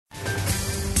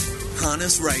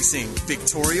Harness Racing,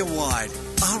 Victoria-wide.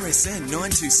 RSN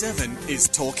 927 is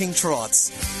Talking Trots.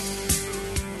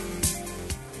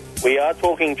 We are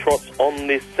talking trots on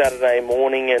this Saturday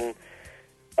morning, and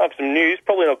I have some news,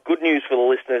 probably not good news for the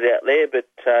listeners out there, but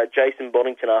Jason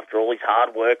Bonnington, after all his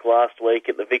hard work last week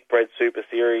at the Vic Bred Super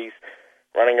Series,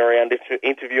 running around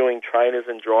interviewing trainers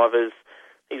and drivers,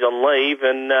 he's on leave,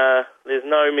 and there's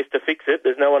no Mr. Fix-It.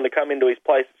 There's no one to come into his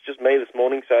place. It's just me this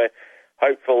morning, so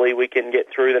hopefully we can get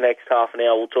through the next half an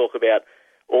hour. We'll talk about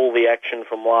all the action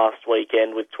from last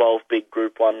weekend with 12 big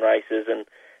Group 1 races, and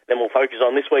then we'll focus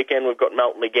on this weekend. We've got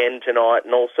Melton again tonight,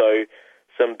 and also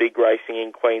some big racing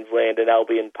in Queensland at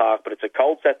Albion Park. But it's a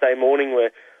cold Saturday morning.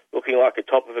 We're looking like a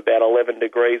top of about 11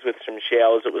 degrees with some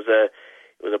showers. It was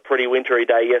a pretty wintry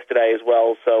day yesterday as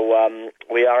well. So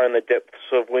we are in the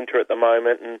depths of winter at the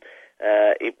moment, and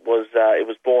it was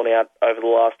borne out over the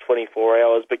last 24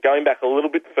 hours. But going back a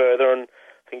little bit further, and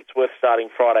I think it's worth starting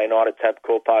Friday night at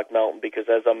Tabcorp Park, Melton, because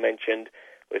as I mentioned,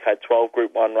 we've had 12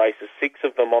 Group 1 races, 6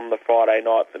 of them on the Friday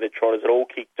night for the Trotters. It all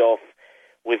kicked off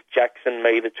with Jackson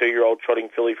Me, the 2-year-old trotting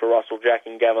filly for Russell Jack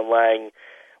and Gavin Lang.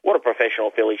 What a professional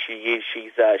filly she is.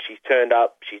 She's turned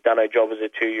up. She's done her job as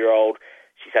a 2-year-old.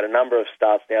 She's had a number of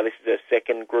starts now. This is her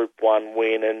second Group 1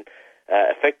 win, and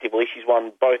effectively she's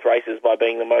won both races by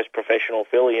being the most professional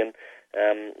filly, and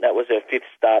that was her 5th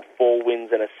start, 4 wins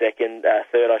and a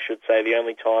third, I should say, the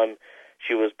only time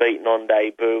she was beaten on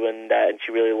debut, and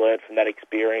she really learned from that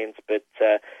experience. But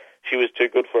she was too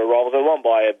good for her rivals. They won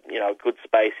by a good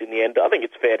space in the end. I think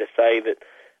it's fair to say that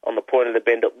on the point of the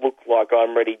bend, it looked like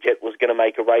I'm Ready Jet was going to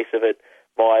make a race of it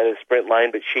by the sprint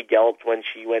lane, but she galloped when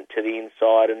she went to the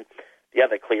inside. And the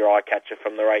other clear eye catcher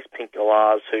from the race, Pink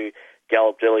Galars, who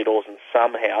galloped early doors and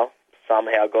somehow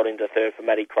got into third for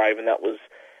Maddie Craven. That was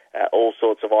all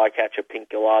sorts of eye catcher. Pink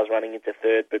Galars running into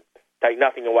third, but take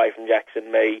nothing away from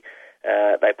Jackson Me.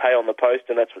 They pay on the post,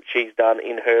 and that's what she's done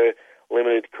in her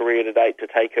limited career to date to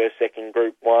take her second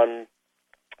Group 1.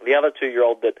 The other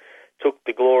 2-year-old that took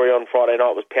the glory on Friday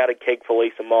night was Powdered Keg for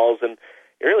Lisa Miles, and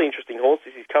a really interesting horse.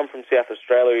 He's come from South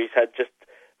Australia. He's had just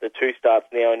the 2 starts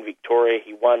now in Victoria.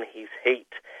 He won his heat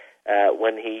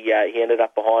when he ended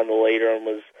up behind the leader and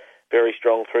was very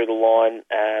strong through the line,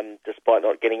 despite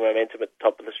not getting momentum at the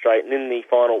top of the straight. And in the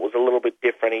final, it was a little bit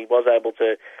different. He was able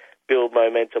to build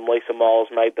momentum. Lisa Miles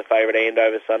made the favourite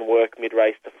Andover Sun work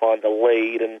mid-race to find the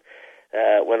lead, and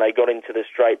when they got into the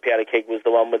straight, Powder Keg was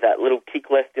the one with that little kick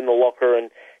left in the locker,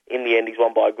 and in the end he's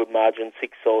won by a good margin,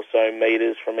 6 or so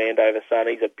metres from Andover Sun.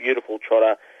 He's a beautiful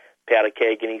trotter, Powder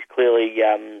Keg, and he's clearly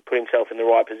put himself in the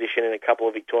right position in a couple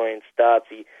of Victorian starts.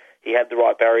 He had the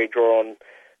right barrier draw on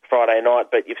Friday night,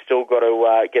 but you've still got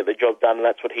to get the job done, and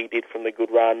that's what he did from the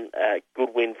good run. Good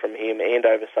win from him,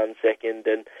 Andover Sun second,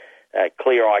 and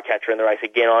clear eye catcher in the race.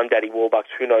 Again, I'm Daddy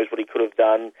Warbucks. Who knows what he could have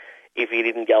done if he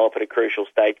didn't gallop at a crucial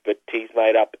stage, but he's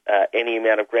made up any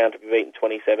amount of ground to be beaten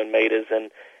 27 metres, and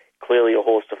clearly a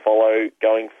horse to follow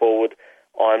going forward.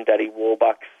 I'm Daddy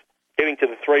Warbucks. Getting to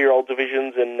the 3-year-old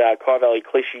divisions, and Kai Valley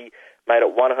Clichy made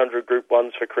it 100 Group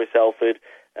 1s for Chris Alford.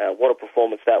 What a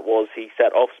performance that was. He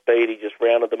sat off speed. He just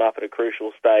rounded them up at a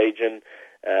crucial stage, and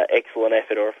excellent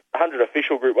effort. Or 100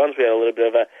 official Group 1s. We had a little bit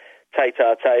of a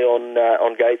tay-tay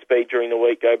on gate speed during the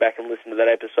week. Go back and listen to that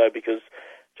episode, because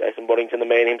Jason Bonnington, the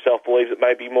man himself, believes it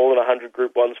may be more than 100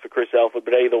 Group 1s for Chris Alford,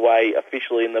 but either way,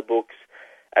 officially in the books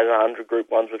as 100 Group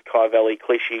 1s with Kai Valley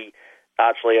Clichy.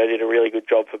 Archleo did a really good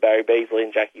job for Barry Beasley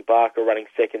and Jackie Barker, running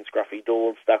second. Scruffy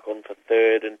Doolin stuck on for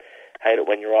third, and Hate It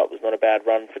When You're Right was not a bad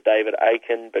run for David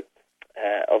Aiken, but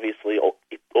obviously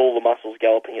all the muscles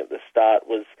galloping at the start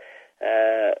was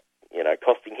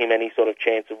costing him any sort of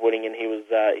chance of winning, and he was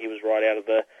right out of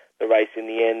the race in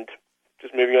the end.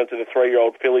 Just moving on to the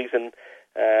 3-year-old fillies, and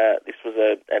this was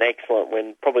an excellent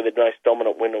win, probably the most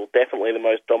dominant win, or definitely the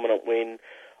most dominant win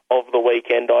of the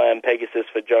weekend. I Am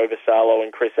Pegasus for Joe Vassallo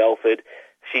and Chris Alford.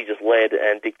 She just led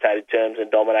and dictated terms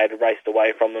and dominated, raced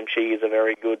away from them. She is a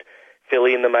very good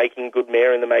filly in the making, good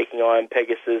mare in the making, I Am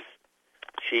Pegasus.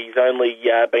 She's only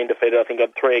been defeated, I think,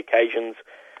 on 3 occasions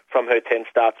from her 10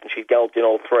 starts, and she's galloped in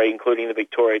all 3, including the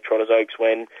Victoria Trotters Oaks,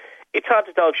 when it's hard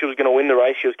to tell if she was going to win the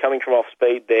race. She was coming from off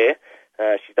speed there.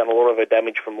 She's done a lot of her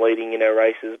damage from leading in her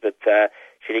races, but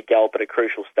she did gallop at a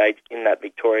crucial stage in that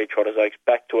Victoria Trotters Oaks,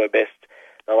 back to her best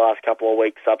the last couple of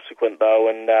weeks subsequent, though,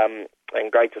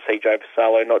 and great to see Joe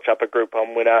Vassallo notch up a Group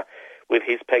 1 winner with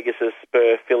his Pegasus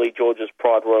Spur, filly George's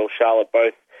Pride, Royal Charlotte.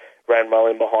 Both ran well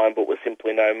in behind, but was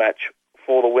simply no match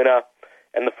for the winner.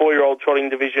 And the 4-year-old trotting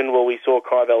division, well, we saw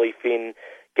Kai Valley Finn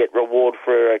get reward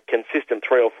for a consistent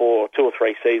 2 or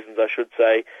 3 seasons, I should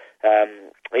say.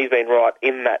 He's been right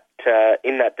in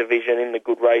that division, in the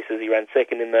good races. He ran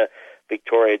second in the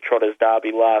Victoria Trotters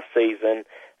Derby last season.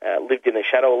 Lived in the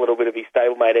shadow a little bit of his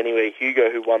stablemate Anywhere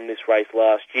Hugo, who won this race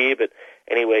last year, but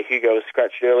Anywhere Hugo was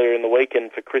scratched earlier in the week,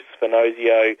 and for Chris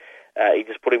Finozio, he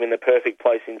just put him in the perfect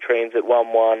place in transit,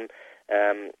 1-1,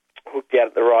 hooked out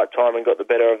at the right time and got the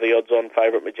better of the odds-on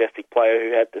favourite Majestic Player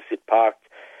who had to sit parked,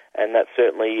 and that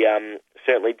certainly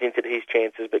dinted his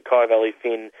chances, but Kai Valley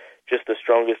Finn just the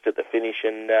strongest at the finish,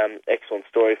 and excellent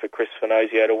story for Chris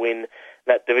Finozio to win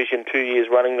that division 2 years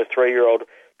running, the 3-year-old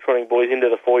trotting boys into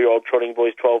the 4-year-old trotting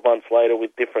boys 12 months later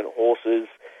with different horses.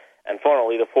 And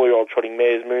finally, the 4-year-old trotting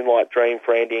mares, Moonlight Dream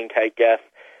for Andy and Kate Gaff.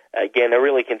 Again, a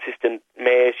really consistent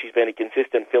mare. She's been a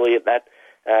consistent filly at that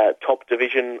top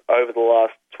division over the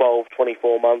last 12,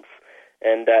 24 months,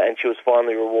 and she was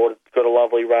finally rewarded. Got a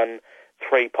lovely run,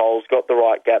 3 poles, got the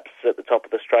right gaps at the top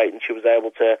of the straight, and she was able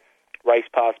to race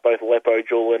past both Aleppo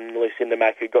Jewel and Lucinda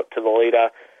Mack, who got to the leader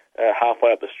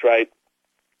halfway up the straight.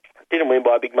 Didn't win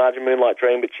by a big margin, Moonlight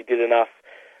Dream, but she did enough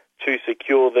to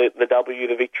secure the W,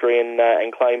 the victory,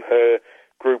 and claim her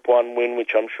Group 1 win,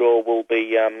 which I'm sure will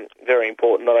be very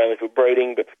important, not only for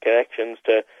breeding, but for connections.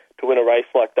 To win a race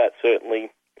like that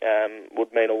certainly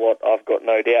would mean a lot, I've got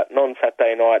no doubt. And on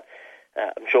Saturday night,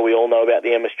 I'm sure we all know about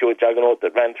the Emma Stewart juggernaut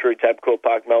that ran through Tabcorp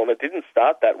Park, Melbourne. It didn't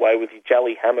start that way with your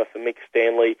Jolly Hammer for Mick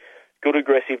Stanley. Good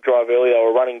aggressive drive early. They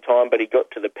were running time, but he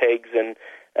got to the pegs and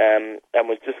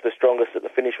was just the strongest at the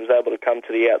finish, was able to come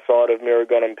to the outside of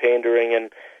Miragon and Pandering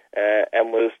and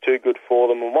was too good for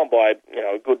them, and won by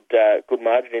a good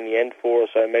margin in the end, 4 or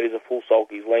so metres, a full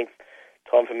sulky's length.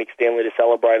 Time for Mick Stanley to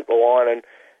celebrate at the line, and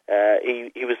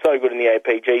he was so good in the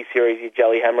APG series, his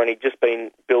Jelly Hammer, and he'd just been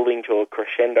building to a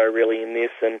crescendo really in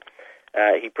this, and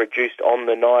he produced on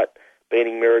the night,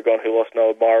 beating Miragon, who lost no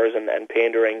admirers, and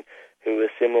Pandering, who was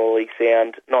similarly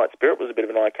sound. Night Spirit was a bit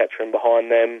of an eye-catcher in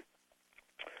behind them.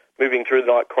 Moving through the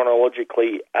night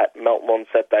chronologically at Melton on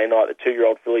Saturday night, the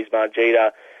 2-year-old filly's Margita,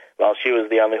 well, she was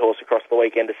the only horse across the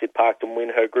weekend to sit parked and win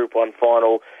her Group 1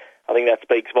 final. I think that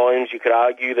speaks volumes. You could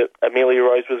argue that Amelia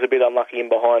Rose was a bit unlucky in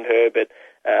behind her, but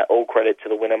all credit to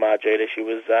the winner, Margita. She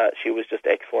was just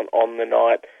excellent on the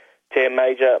night. Tam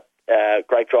Major,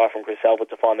 great drive from Chris Albert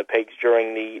to find the pegs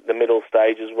during the middle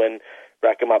stages when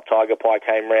Rack 'em Up Tiger Pie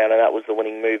came round, and that was the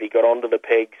winning move. He got onto the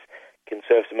pegs,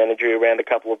 conserved some energy around a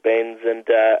couple of bends,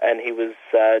 and he was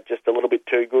just a little bit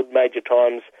too good. Major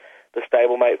Times, the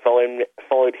stablemate,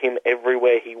 followed him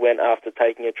everywhere he went after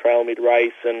taking a trail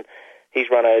mid-race, and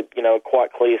he's run a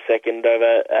quite clear second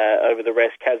over the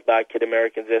rest. Casbar, Kid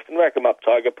American Zest, and Rack 'em Up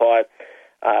Tiger Pie.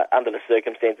 Under the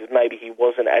circumstances, maybe he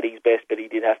wasn't at his best, but he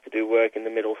did have to do work in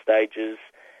the middle stages.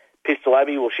 Pistol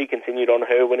Abbey, well, she continued on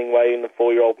her winning way in the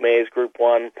 4-year-old mares Group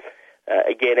 1.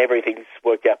 Again, everything's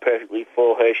worked out perfectly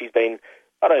for her. She's been,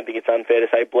 I don't think it's unfair to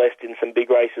say, blessed in some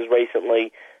big races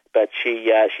recently, but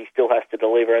she still has to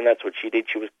deliver, and that's what she did.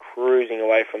 She was cruising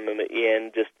away from them at the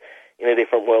end, just in a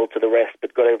different world to the rest,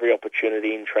 but got every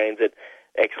opportunity in transit.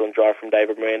 Excellent drive from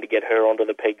David Moran to get her onto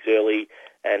the pegs early,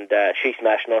 and she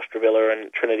smashed Nostravilla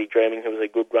and Trinity Dreaming, who was a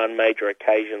good run, Major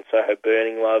Occasion, so her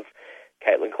Burning Love,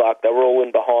 Caitlin Clark, they were all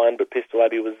in behind, but Pistol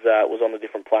Abbey was on a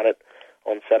different planet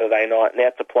on Saturday night.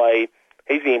 Now to play,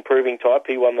 he's the improving type.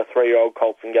 He won the 3-year-old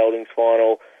Colts and Geldings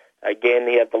final. Again,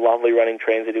 he had the lovely running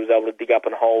transit. He was able to dig up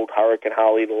and hold Hurricane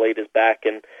Harley, the leaders, back,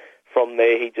 and from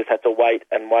there he just had to wait,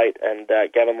 and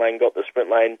Gavin Lane got the sprint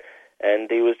lane,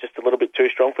 and he was just a little bit too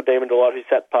strong for Demon Delight, who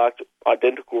sat parked.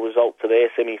 Identical result to their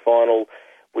semi-final,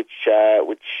 which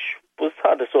was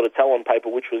hard to sort of tell on paper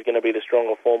which was going to be the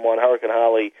stronger form line. Hurricane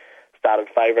Harley started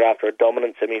favourite after a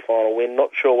dominant semi-final win.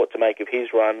 Not sure what to make of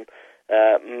his run.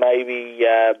 Maybe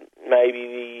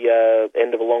the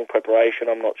end of a long preparation,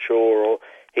 I'm not sure, or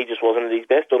he just wasn't at his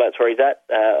best, or that's where he's at.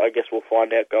 I guess we'll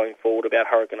find out going forward about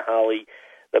Hurricane Harley,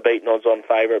 the beaten odds-on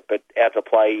favourite, but out to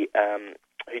play,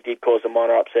 who did cause a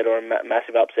minor upset or a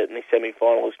massive upset in the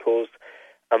semi-final, has caused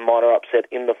a minor upset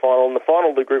in the final. In the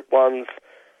final, the Group 1s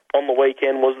on the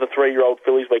weekend was the 3-year-old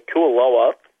fillies, where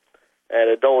Kualoa at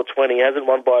 $1.20 hasn't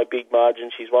won by a big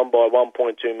margin. She's won by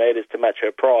 1.2 metres to match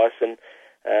her price, and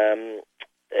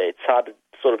it's hard to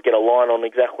sort of get a line on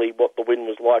exactly what the win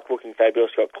was like. Looking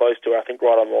Fabulous got close to her, I think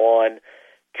right on the line.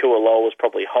 Kualoa was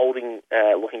probably holding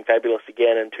Looking Fabulous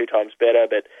again and 2 times better,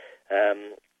 but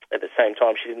at the same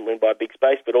time she didn't win by a big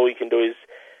space. But all you can do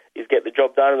is get the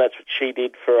job done, and that's what she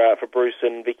did for Bruce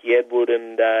and Vicky Edward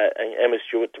and Emma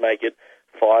Stewart to make it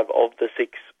 5 of the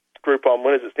 6 Group 1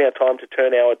 winners. It's now time to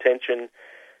turn our attention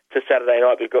to Saturday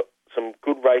night. We've got some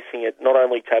good racing at not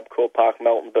only Tabcorp Park,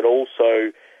 Melton, but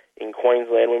also in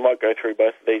Queensland. We might go through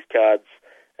both of these cards,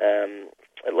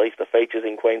 at least the features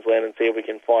in Queensland, and see if we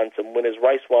can find some winners.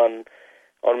 Race 1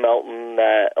 on Melton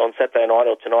on Saturday night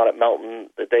or tonight at Melton,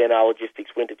 the DNR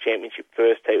Logistics Winter Championship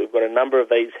first heat. We've got a number of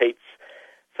these heats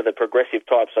for the progressive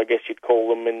types, I guess you'd call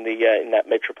them, in that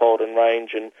metropolitan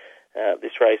range, and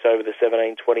this race over the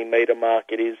 17-20 metre mark,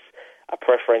 it is a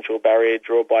preferential barrier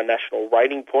draw by national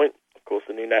rating point. Of course,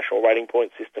 the new national rating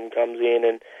point system comes in,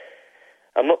 and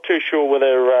I'm not too sure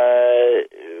whether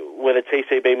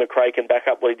TCB McRae can back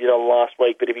up what he did on last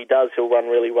week, but if he does, he'll run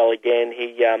really well again.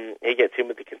 He gets in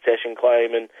with the concession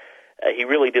claim, and he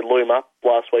really did loom up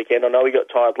last weekend. I know he got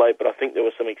tired late, but I think there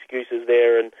were some excuses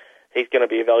there, and he's going to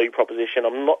be a value proposition.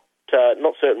 I'm not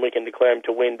certain we can declare him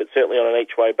to win, but certainly on an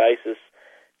each-way basis,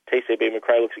 TCB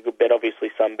McRae looks a good bet. Obviously,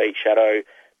 Sunbeat Shadow,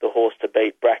 the horse to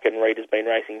beat. Bracken Reed has been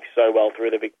racing so well through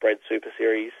the Vic Bred Super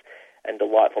Series, and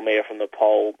Delightful Mare from the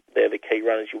pole. They're the key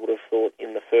runners you would have thought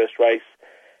in the first race.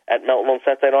 At Melton on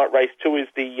Saturday night, race 2 is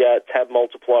the Tab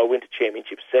Multiplier Winter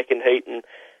Championship second heat, and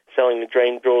Selling the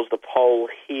Dream draws the pole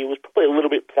here. Was probably a little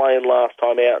bit plain last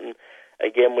time out, and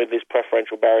again with this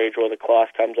preferential barrier draw, the class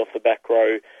comes off the back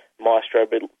row. Maestro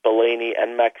Bellini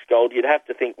and Max Gold. You'd have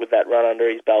to think with that run under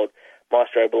his belt,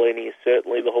 Maestro Bellini is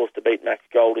certainly the horse to beat. Max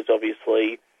Gold is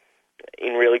obviously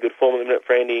in really good form at the minute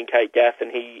for Andy and Kate Gaff,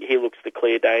 and he looks the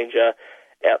clear danger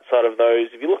outside of those.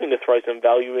 If you're looking to throw some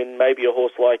value in, maybe a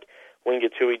horse like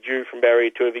Wingatui Dew from Barrier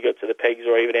 2 if he got to the pegs,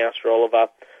 or even Ouster Oliver,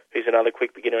 who's another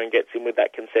quick beginner and gets in with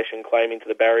that concession claim into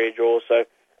the barrier draw. So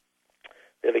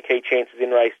they're the key chances in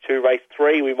race 2. Race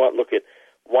 3, we might look at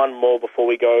one more before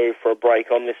we go for a break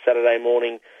on this Saturday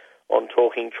morning on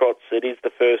Talking Trots. It is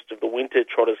the first of the Winter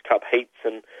Trotters Cup heats,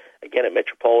 and again at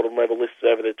Metropolitan level, this is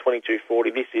over the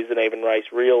 2240. This is an even race.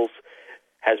 Reels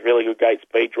has really good gate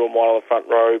speed, drawn wide on the front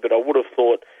row, but I would have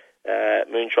thought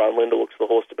Moonshine Linda looks the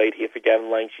horse to beat here for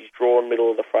Gavin Lang. She's drawn middle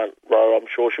of the front row. I'm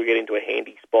sure she'll get into a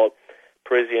handy spot.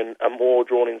 Parisian Amour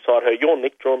drawn inside her. Your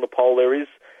Nick drawn the pole. There is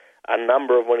a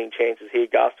number of winning chances here.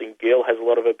 Garston Gill has a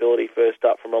lot of ability first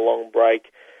up from a long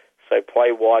break, so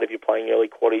play wide if you're playing early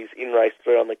quaddies in race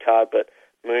 3 on the card, but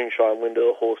Moonshine Linda,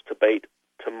 the horse to beat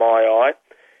to my eye.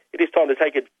 It is time to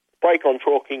take a break on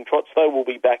Talking Trots, though. We'll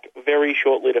be back very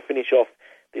shortly to finish off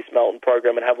this Melton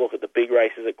program and have a look at the big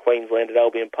races at Queensland at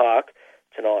Albion Park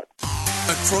tonight.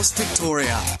 Across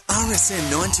Victoria,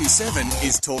 RSN 927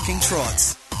 is Talking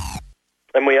Trots.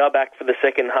 And we are back for the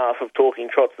second half of Talking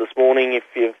Trots this morning. If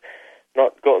you've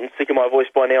not gotten sick of my voice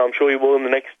by now, I'm sure you will in the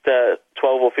next 12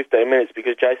 or 15 minutes,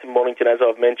 because Jason Bonnington, as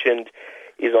I've mentioned,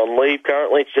 is on leave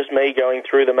currently. It's just me going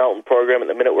through the Melton program. At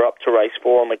the minute, we're up to race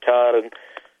 4 on the card, and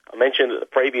I mentioned that the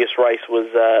previous race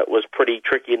was pretty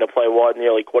tricky in the play wide in the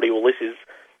early quaddie. Well, this is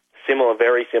similar,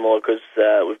 very similar, because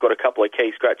we've got a couple of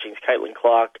key scratchings. Caitlin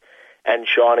Clark and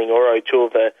Shining Oro, two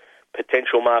of the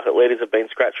potential market leaders, have been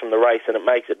scratched from the race, and it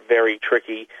makes it very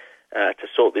tricky to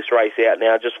sort this race out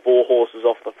now. Just 4 horses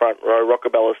off the front row.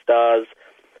 Rockabella Stars,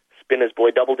 Spinner's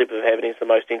Boy, Double Dip of Heaven is the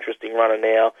most interesting runner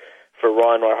now for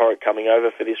Ryan Ryhoric coming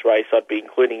over for this race. I'd be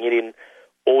including it in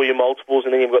all your multiples,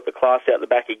 and then you've got the class out the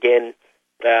back again.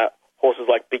 Horses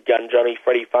like Big Gun Johnny,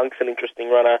 Freddie Funk's an interesting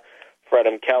runner for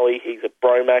Adam Kelly. He's at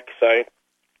Bromac, so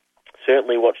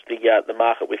certainly watch the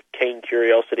market with keen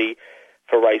curiosity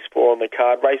for race 4 on the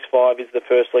card. Race 5 is the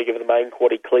first leg of the main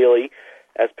quaddie. Clearly,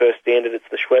 as per standard, it's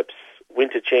the Schweppes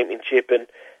Winter Championship, and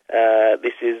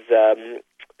this is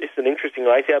an interesting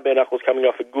race. Our Bare Knuckles coming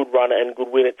off a good run and good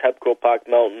win at Tabcorp Park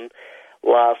Melton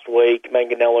last week.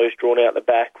 Manganello's drawn out the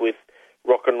back with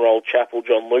Rock and Roll Chapel.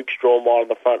 John Luke's drawn wide on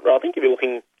the front row. I think if you're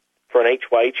looking for an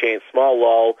each-way chance, Smile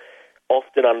Lyle,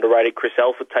 often underrated. Chris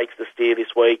Alford takes the steer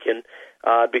this week, and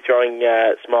I'd be throwing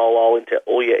Smile Lyle into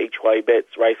all your each-way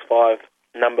bets. Race 5,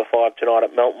 number 5 tonight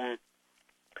at Melton.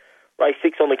 Race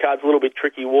 6 on the card's a little bit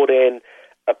tricky. Wardan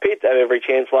appeared to have every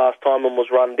chance last time and was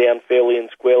run down fairly and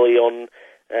squarely on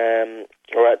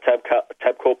at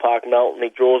Tabcorp Park Melton. He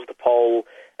draws the pole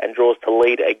and draws to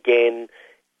lead again.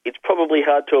 It's probably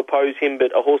hard to oppose him,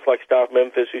 but a horse like Star of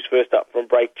Memphis, who's first up from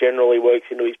break, generally works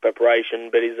into his preparation,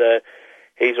 but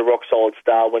he's a rock-solid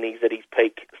star when he's at his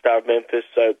peak, Star of Memphis,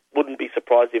 so wouldn't be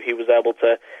surprised if he was able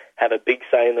to have a big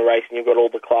say in the race. And you've got all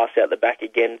the class out the back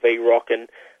again, V-Rock and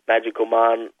Magical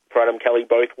Man. For Adam Kelly,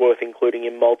 both worth including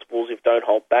in multiples if Don't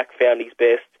Hold Back found his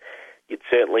best. You'd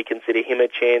certainly consider him a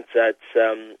chance.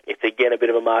 It's again a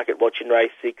bit of a market watch in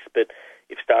race 6, but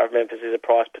if Star of Memphis is a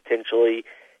price potentially,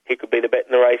 he could be the bet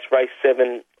in the race. Race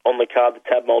 7 on the card, the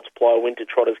Tab Multiplier Winter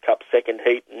Trotters Cup second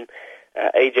heat, and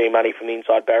EG Money from the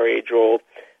inside barrier draw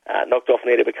knocked off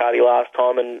Nita Bacardi last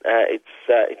time, and it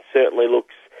certainly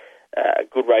looks a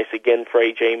good race again for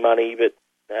EG Money, but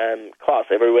class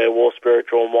everywhere. War Spirit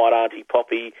drawn wide. Auntie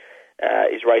Poppy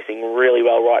is racing really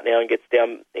well right now and gets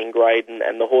down in grade,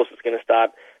 and the horse is going to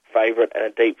start favourite and a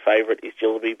deep favourite is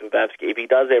Jillaby Babavsky. If he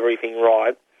does everything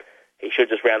right, he should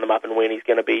just round them up and win. He's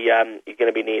going to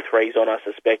be near threes on, I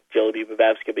suspect, Jillaby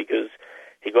Babavsky, because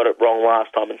he got it wrong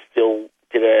last time and still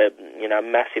did a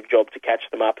massive job to catch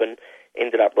them up and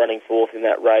ended up running fourth in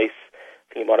that race.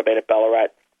 I think it might have been at Ballarat.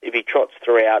 If he trots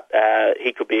throughout,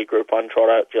 he could be a Group 1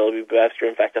 trotter, Jillaby Babavsky.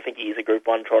 In fact, I think he is a Group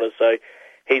 1 trotter, so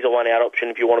he's a one-out option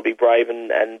if you want to be brave and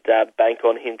bank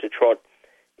on him to trot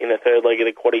in the third leg of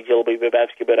the quaddie, Jillaby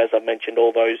Babavsky. But as I've mentioned,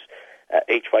 all those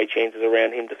each-way chances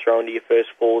around him to throw into your first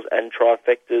fours and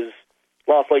trifectas.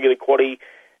 Last leg of the quaddie,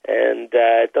 and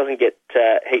it doesn't get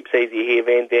heaps easier here.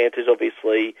 Van Dant is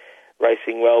obviously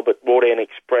racing well, but Wardown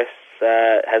Express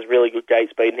has really good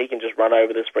gate speed, and he can just run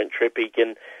over the sprint trip. He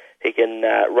can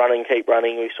run and keep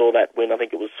running. We saw that win, I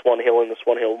think it was Swan Hill in the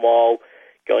Swan Hill Mile,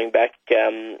 going back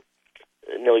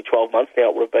nearly 12 months now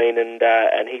it would have been,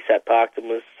 and he sat parked and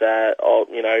was,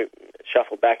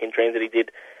 shuffled back in transit. He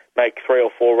did make 3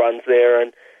 or 4 runs there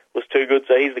and was too good,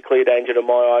 so he's the clear danger to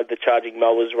my eye. The Charging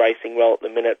Mo is racing well at the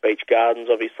minute. Beach Gardens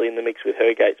obviously in the mix with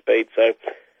her gate speed, so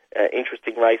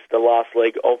interesting race, the last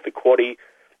leg of the quaddie.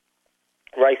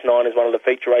 Race 9 is one of the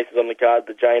feature races on the card,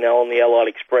 the Jane Allen, the Allied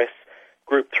Express.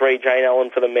 Group 3, Jane Allen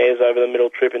for the mares over the middle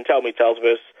trip, and Tell Me Tales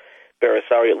versus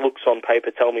Beresari. It looks on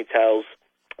paper Tell Me Tales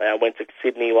went to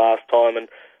Sydney last time and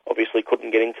obviously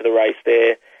couldn't get into the race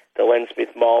there, the Len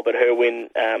Smith Mile, but her win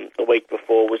the week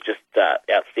before was just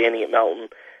outstanding at Melton.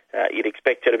 You'd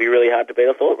expect her to be really hard to beat.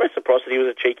 I thought Reciprocity was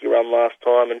a cheeky run last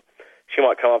time, and she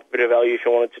might come up a bit of value if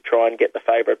you wanted to try and get the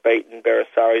favourite beat, and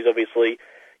Beresari's obviously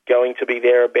going to be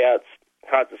thereabouts.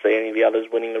 Hard to see any of the others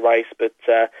winning the race, but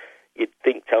you'd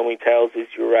think Tell Me Tales is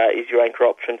your anchor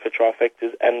option for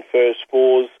trifectas and first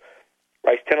fours.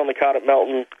 Race 10 on the card at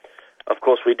Melton. Of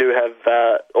course, we do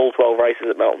have all 12 races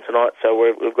at Melton tonight, so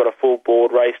we've got a full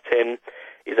board. Race 10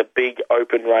 is a big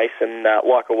open race, and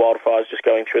Like a Wildfire is just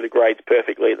going through the grades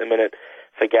perfectly at the minute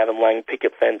for Gavin Lang.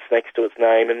 Picket fence next to its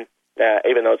name, and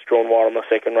even though it's drawn wide on the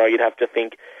second row, you'd have to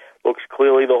think looks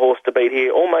clearly the horse to beat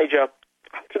here. All Major,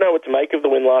 I don't know what to make of the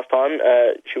win last time.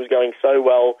 She was going so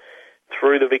well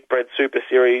through the Vic Bred Super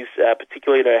Series,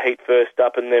 particularly in her heat first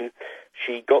up, and then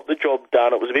she got the job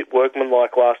done. It was a bit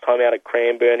workmanlike last time out at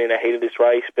Cranbourne in a heat of this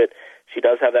race, but she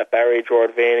does have that barrier draw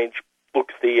advantage.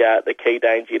 Looks the key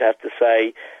danger, you'd have to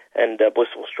say, and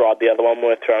Blissful Stride, the other one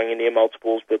worth throwing in near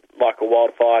multiples, but Like a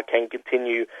Wildfire can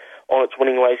continue on its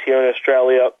winning ways here in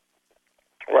Australia.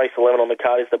 Race 11 on the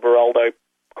card is the Baraldo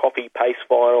Coffee Pace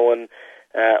Final, and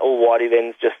all Whitey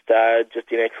then's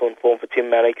just in excellent form for Tim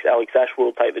Maddox. Alex Ashwood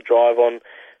will take the drive on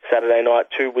Saturday night.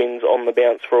 2 wins on the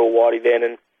bounce for all Whitey then,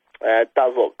 and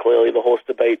does look clearly the horse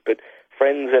to beat, but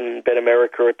Friends and Bet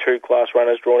America are 2 class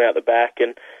runners drawn out the back,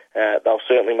 and they'll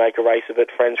certainly make a race of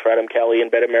it. Friends for Adam Kelly and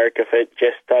Bet America for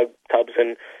Jess Tubbs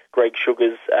and Greg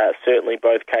Sugars, certainly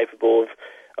both capable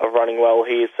of running well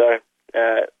here, so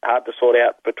hard to sort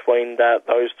out between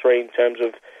those 3 in terms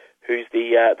of who's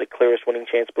the clearest winning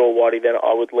chance. But all Whitey then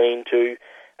I would lean to.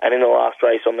 And in the last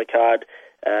race on the card,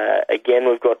 again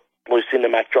we've got Lucinda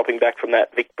Mack dropping back from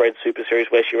that Vic Bred Super Series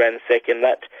where she ran second.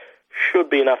 That should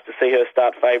be enough to see her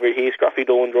start favourite here. Scruffy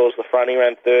Dolan draws the front. He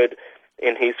ran third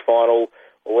in his final.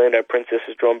 Orlando Princess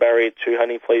has drawn barrier 2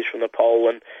 Honey Please from the pole,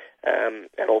 and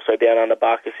also down under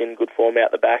Barkas in good form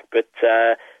out the back. But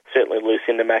certainly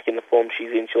Lucinda Mack in the form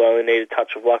she's in, she'll only need a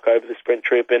touch of luck over the sprint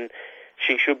trip, and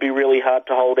she should be really hard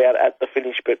to hold out at the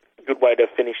finish, but good way to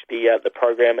finish the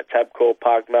program at Tabcorp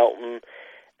Park, Melton.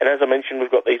 And as I mentioned,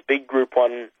 we've got these big Group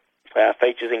 1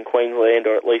 features in Queensland,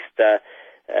 or at least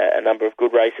a number of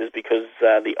good races, because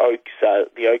the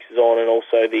Oaks is on, and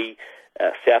also the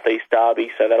Southeast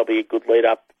Derby, so that'll be a good lead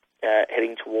up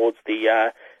heading towards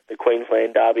the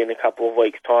Queensland Derby in a couple of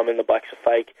weeks' time, and the Blacks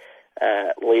Are Fake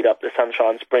lead up the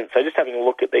Sunshine Sprint. So just having a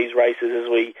look at these races as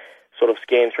we sort of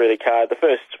scan through the card. The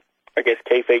first, I guess,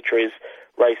 key feature is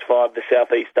race 5, the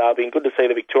Southeast Derby, and good to see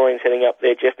the Victorians heading up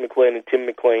there. Jeff McLean and Tim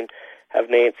McLean have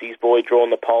Nancy's Boy drawn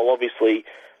the pole. Obviously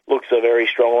looks a very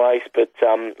strong race, but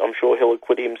I'm sure he'll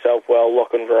acquit himself well.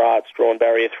 Lachlan Verart's drawn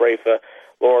barrier 3 for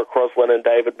Laura Croslin and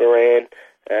David Moran.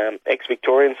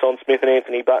 Ex-Victorian Son Smith and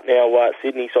Anthony Butt now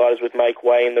Sydney siders with Make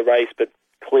Way in the race, but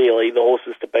clearly the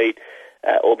horses to beat,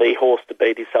 or the horse to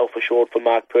beat, is Self Assured for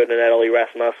Mark Pert and Natalie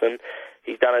Rasmussen.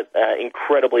 He's done it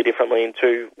incredibly differently in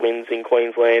 2 wins in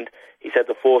Queensland. He's had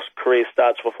the 4 career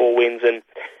starts for 4 wins, and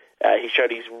he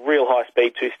showed his real high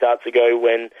speed 2 starts ago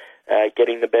when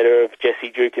getting the better of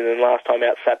Jesse Duke, and then last time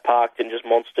out sat parked and just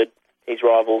monstered his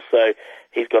rivals. So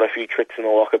he's got a few tricks in the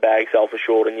locker bag, Self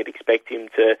Assured, and you'd expect him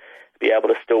to be able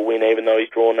to still win, even though he's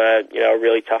drawn a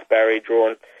really tough barrier draw,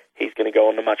 and he's going to go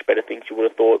on to much better things, you would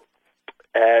have thought.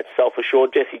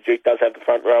 Self-Assured. Jesse Duke does have the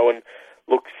front row and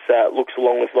looks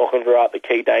along with Lachlan Virat the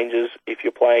key dangers if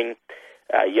you're playing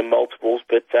your multiples,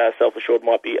 but Self-Assured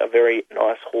might be a very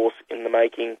nice horse in the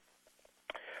making.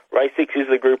 Race 6 is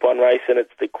the Group 1 race, and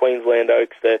it's the Queensland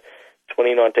Oaks, the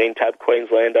 2019 Tab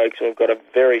Queensland Oaks, and we've got a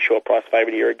very short price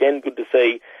favourite here. Again, good to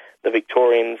see the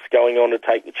Victorians going on to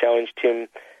take the challenge. Tim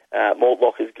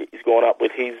Mortlock has gone up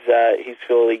with his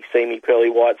filly, Seamy Pearly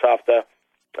Whites, after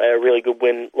a really good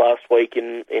win last week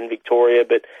in Victoria,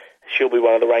 but she'll be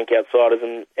one of the rank outsiders,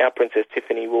 and our Princess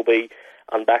Tiffany will be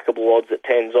unbackable odds at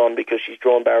 10s on because she's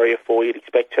drawn barrier 4. You'd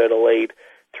expect her to lead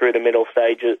through the middle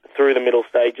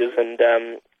stages,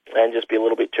 and just be a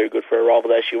little bit too good for a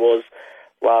rival as she was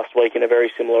last week in a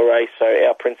very similar race. So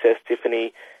our Princess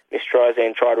Tiffany, Miss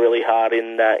Streisand tried really hard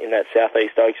in that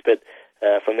Southeast Oaks, but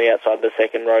from the outside of the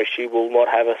second row, she will not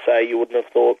have a say, you wouldn't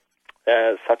have thought,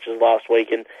 such as last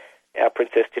week, and our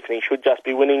Princess Tiffany should just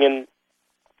be winning. And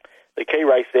the key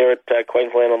race there at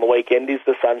Queensland on the weekend is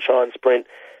the Sunshine Sprint.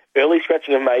 Early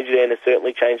scratching of Major Dan has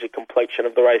certainly changed the complexion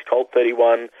of the race. Colt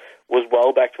 31 was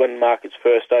well backed when markets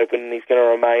first opened, and he's going to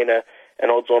remain an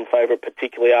odds-on favourite,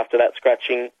 particularly after that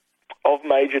scratching of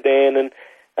Major Dan. And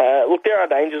look, there are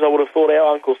dangers. I would have thought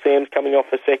our Uncle Sam's coming off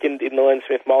a second in the Len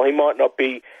Smith Mile. He might not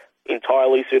be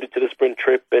entirely suited to the sprint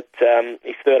trip, but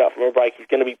he's third up from a break. He's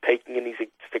going to be peaking, and he's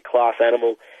just a class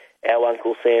animal, our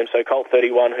Uncle Sam. So Colt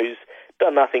 31, who's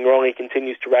done nothing wrong, he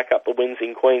continues to rack up the wins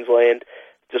in Queensland,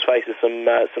 just faces some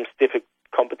stiffer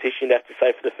competition, you'd have to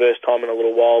say, for the first time in a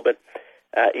little while, but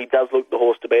he does look the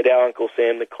horse to beat. Our Uncle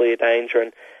Sam, the clear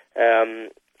danger,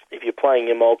 and if you're playing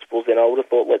your multiples, then I would have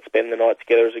thought Let's Spend the Night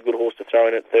Together is a good horse to throw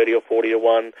in at 30 or 40 to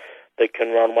 1 that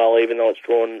can run well, even though it's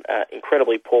drawn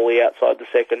incredibly poorly outside the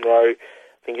second row.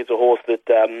 I think it's a horse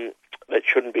that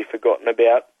shouldn't be forgotten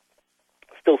about.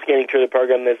 Still scanning through the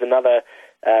program, there's another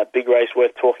big race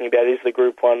worth talking about. It is the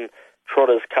Group 1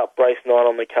 Trotters Cup race 9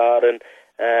 on the card, and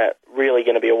really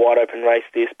going to be a wide open race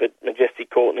this, but Majestic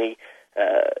Courtney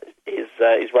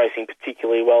is racing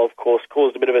particularly well, of course.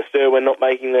 Caused a bit of a stir when not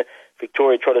making the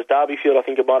Victoria Trotters Derby field, I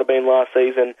think it might have been last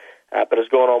season, but has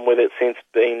gone on with it since,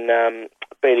 been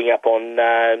beating up on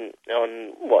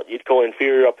what you'd call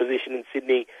inferior opposition in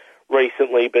Sydney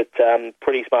recently, but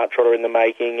pretty smart trotter in the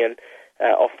making, and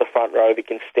off the front row that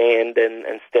can stand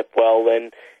and step well,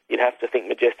 then you'd have to think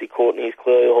Majestic Courtney is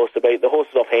clearly the horse to beat. The horse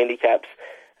is off handicaps.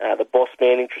 The Boss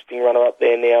Man, interesting runner-up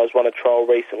there now, has won a trial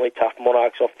recently. Tough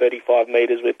Monarch's off 35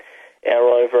 metres with Our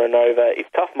Over and Over.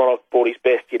 If Tough Monarch bought his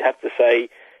best, you'd have to say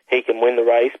he can win the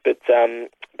race, but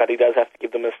he does have to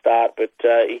give them a start, but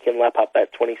he can lap up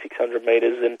that 2,600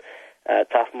 metres, and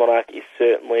Tough Monarch is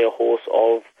certainly a horse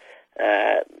of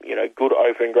good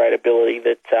open grade ability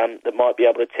that might be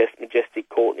able to test Majestic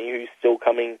Courtney, who's still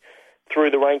coming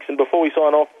through the ranks. And before we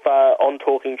sign off on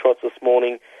Talking Trots this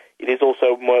morning, it is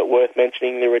also worth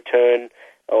mentioning the return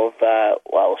of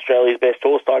Australia's best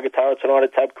horse, Tiger Tara, tonight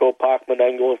at Tabcorp Park,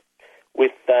 Menangle,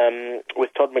 with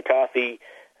Todd McCarthy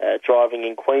driving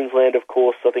in Queensland. Of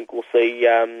course, I think we'll see,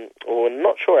 or I'm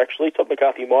not sure actually, Todd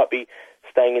McCarthy might be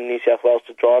staying in New South Wales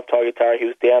to drive Tiger Tara. He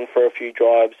was down for a few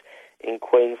drives in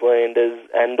Queensland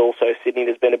and also Sydney.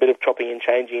 There's been a bit of chopping and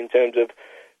changing in terms of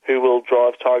who will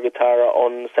drive Tiger Tara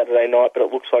on Saturday night, but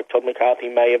it looks like Todd McCarthy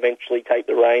may eventually take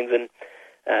the reins, and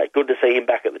good to see him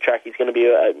back at the track. He's going to be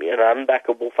an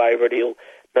unbackable favourite. He'll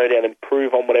no doubt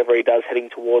improve on whatever he does heading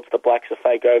towards the Blacks of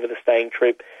Fake over the staying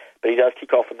trip, but he does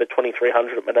kick off with the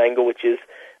 2,300 at Menangle, which is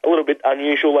a little bit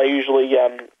unusual. They usually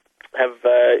have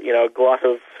a glut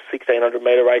of 1,600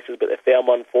 metre races, but they found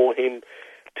one for him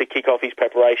to kick off his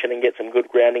preparation and get some good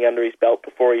grounding under his belt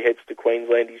before he heads to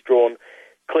Queensland. He's drawn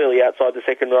clearly outside the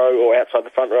second row, or outside the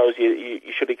front row, as you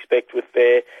should expect with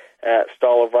their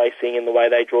style of racing and the way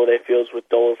they draw their fields with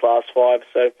dollars last five.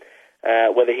 So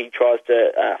whether he tries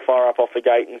to fire up off the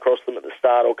gate and cross them at the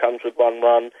start or comes with one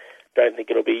run, don't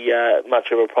think it'll be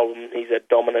much of a problem. He's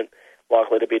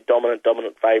likely to be a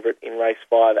dominant favourite in race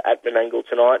 5 at Menangle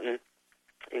tonight, and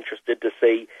interested to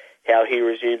see how he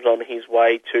resumes on his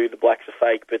way to the Blacks of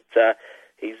Fake. But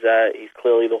he's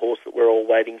clearly the horse that we're all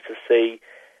waiting to see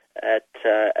at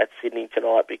Sydney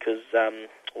tonight, because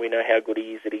we know how good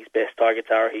he is at his best. Tiger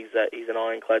Tara, he's an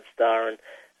ironclad star, and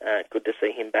good to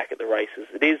see him back at the races.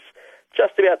 It is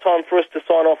just about time for us to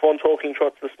sign off on Talking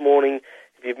Trots this morning.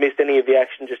 If you've missed any of the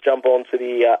action, just jump on to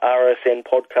the RSN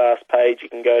podcast page. You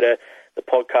can go to the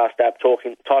podcast app,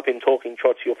 type in Talking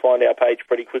Trots, you'll find our page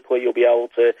pretty quickly. You'll be able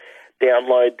to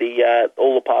download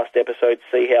all the past episodes,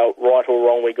 see how right or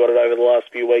wrong we got it over the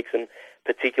last few weeks, and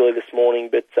particularly this morning.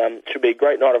 But it should be a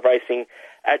great night of racing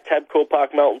at Tabcorp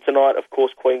Park, Melton tonight. Of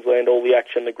course, Queensland, all the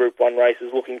action, the Group 1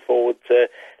 races. Looking forward to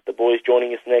the boys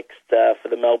joining us next for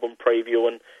the Melbourne preview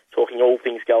and talking all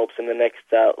things gallops in the next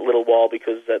little while,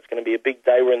 because that's going to be a big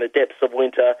day. We're in the depths of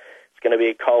winter. It's going to be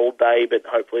a cold day, but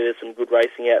hopefully there's some good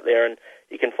racing out there and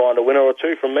you can find a winner or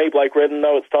two. From me, Blake Redden,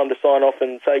 though, it's time to sign off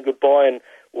and say goodbye, and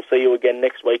we'll see you again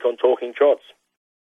next week on Talking Trots.